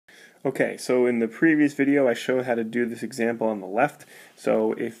Okay, so in the previous video I showed how to do this example on the left.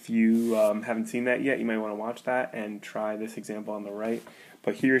 So if you haven't seen that yet, you might want to watch that and try this example on the right.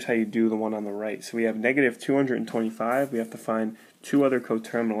 But here's how you do the one on the right. So we have negative 225. We have to find two other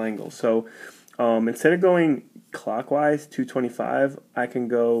coterminal angles. So instead of going clockwise 225, I can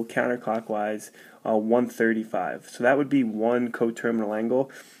go counterclockwise 135. So that would be one coterminal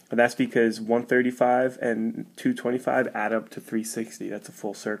angle. But that's because 135 and 225 add up to 360. That's a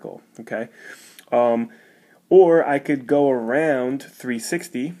full circle, okay? Or I could go around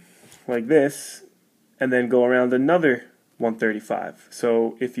 360 like this and then go around another 135.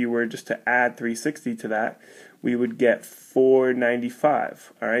 So if you were just to add 360 to that, we would get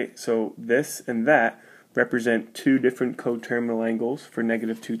 495, all right? So this and that represent two different coterminal angles for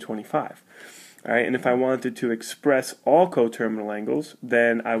negative 225. All right, and if I wanted to express all coterminal angles,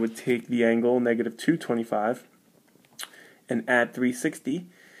 then I would take the angle negative 225 and add 360.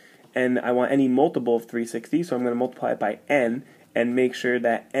 And I want any multiple of 360, so I'm going to multiply it by n and make sure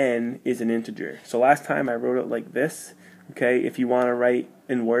that n is an integer. So last time I wrote it like this. Okay, if you want to write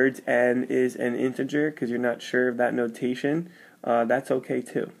in words n is an integer because you're not sure of that notation, that's okay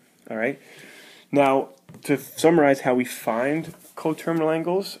too. All right. Now, to summarize how we find coterminal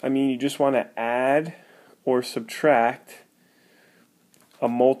angles, I mean, you just want to add or subtract a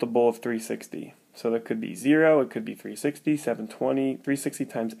multiple of 360. So that could be 0, it could be 360, 720, 360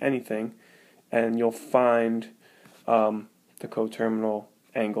 times anything, and you'll find the coterminal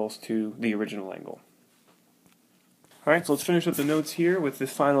angles to the original angle. Alright, so let's finish up the notes here with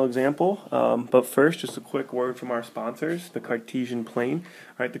this final example. But first, just a quick word from our sponsors, the Cartesian plane.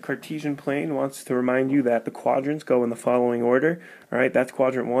 Alright, the Cartesian plane wants to remind you that the quadrants go in the following order. Alright, that's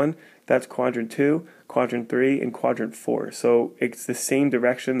quadrant 1, that's quadrant 2, quadrant 3, and quadrant 4. So it's the same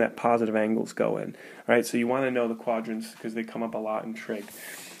direction that positive angles go in. Alright, so you want to know the quadrants because they come up a lot in trig.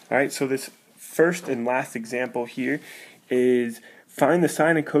 Alright, so this first and last example here is find the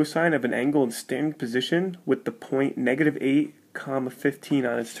sine and cosine of an angle in standard position with the point negative 8, 15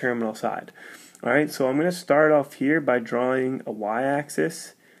 on its terminal side. Alright, so I'm going to start off here by drawing a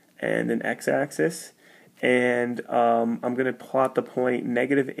y-axis and an x-axis. And I'm going to plot the point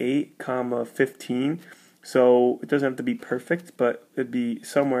negative 8, 15. So it doesn't have to be perfect, but it'd be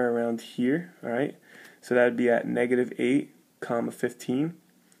somewhere around here. Alright, so that would be at negative 8, 15.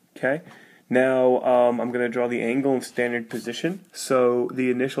 Okay. Now I'm going to draw the angle in standard position. So the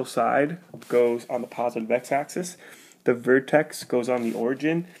initial side goes on the positive x-axis, the vertex goes on the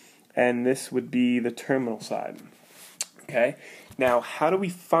origin, and this would be the terminal side. Okay. Now how do we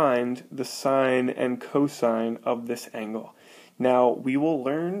find the sine and cosine of this angle? Now we will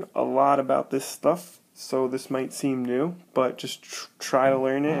learn a lot about this stuff, so this might seem new, but just try to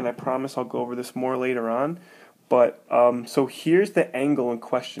learn it, and I promise I'll go over this more later on. But so here's the angle in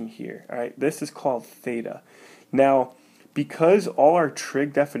question here. All right, this is called theta. Now, because all our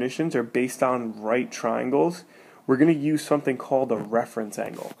trig definitions are based on right triangles, we're going to use something called a reference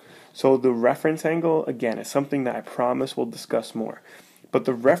angle. So the reference angle, again, is something that I promise we'll discuss more. But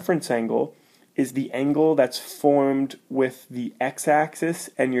the reference angle is the angle that's formed with the x-axis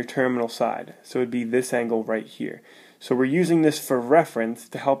and your terminal side. So it'd be this angle right here. So we're using this for reference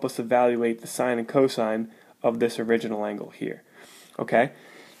to help us evaluate the sine and cosine of this original angle here. Okay?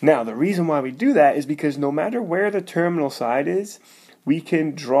 Now, the reason why we do that is because no matter where the terminal side is, we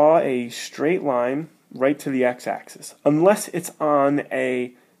can draw a straight line right to the x-axis, unless it's on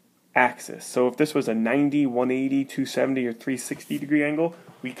a axis. So if this was a 90, 180, 270, or 360 degree angle,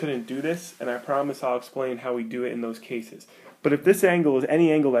 we couldn't do this, and I promise I'll explain how we do it in those cases. But if this angle is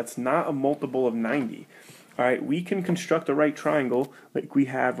any angle that's not a multiple of 90, alright, we can construct a right triangle like we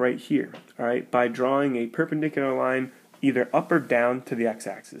have right here, alright, by drawing a perpendicular line either up or down to the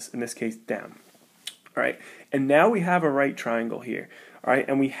x-axis, in this case down. Alright, and now we have a right triangle here, alright,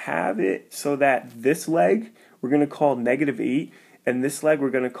 and we have it so that this leg we're going to call negative 8, and this leg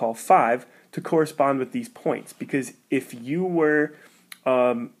we're going to call 5 to correspond with these points, because if you were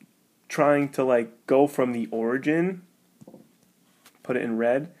trying to like go from the origin, put it in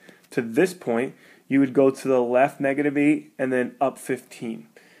red, to this point, you would go to the left negative 8 and then up 15.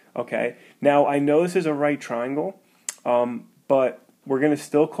 Okay, now I know this is a right triangle, but we're going to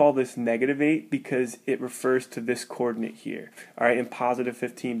still call this negative 8 because it refers to this coordinate here. Alright, and positive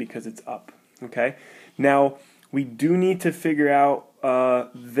 15 because it's up. Okay, now we do need to figure out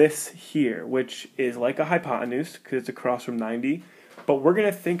this here, which is like a hypotenuse because it's across from 90. But we're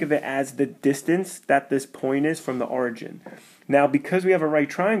going to think of it as the distance that this point is from the origin. Now, because we have a right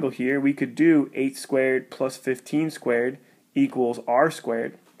triangle here, we could do 8 squared plus 15 squared equals r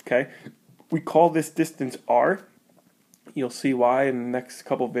squared. Okay, we call this distance r, You'll see why in the next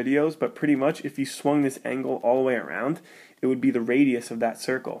couple videos, but pretty much if you swung this angle all the way around, it would be the radius of that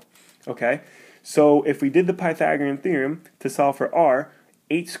circle. Okay? So if we did the Pythagorean theorem to solve for r,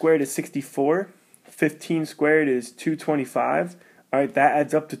 8 squared is 64, 15 squared is 225, alright, that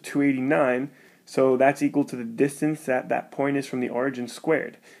adds up to 289, so that's equal to the distance that point is from the origin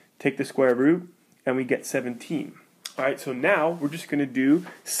squared. Take the square root, and we get 17. Alright, so now we're just going to do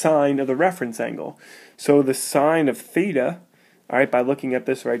sine of the reference angle. So the sine of theta, alright, by looking at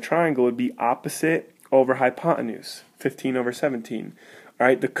this right triangle, would be opposite over hypotenuse, 15 over 17.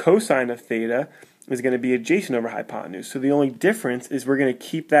 Alright, the cosine of theta is going to be adjacent over hypotenuse. So the only difference is we're going to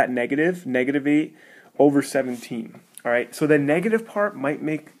keep that negative, negative 8 over 17. Alright, so the negative part might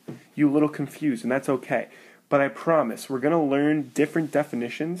make you a little confused, and that's okay. But I promise, we're going to learn different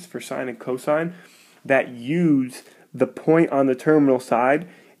definitions for sine and cosine that use the point on the terminal side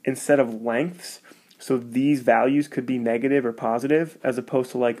instead of lengths. So these values could be negative or positive, as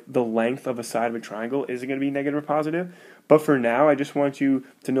opposed to like the length of a side of a triangle isn't going to be negative or positive. But for now, I just want you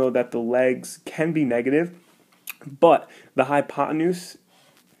to know that the legs can be negative, but the hypotenuse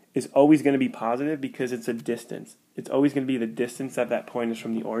is always going to be positive because it's a distance. It's always going to be the distance that point is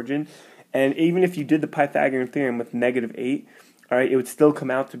from the origin. And even if you did the Pythagorean theorem with negative 8, all right, it would still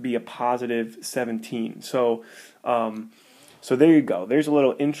come out to be a positive 17. So there you go. There's a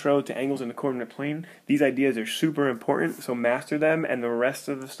little intro to angles in the coordinate plane. These ideas are super important, so master them, and the rest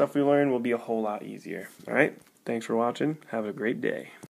of the stuff we learn will be a whole lot easier. All right? Thanks for watching. Have a great day.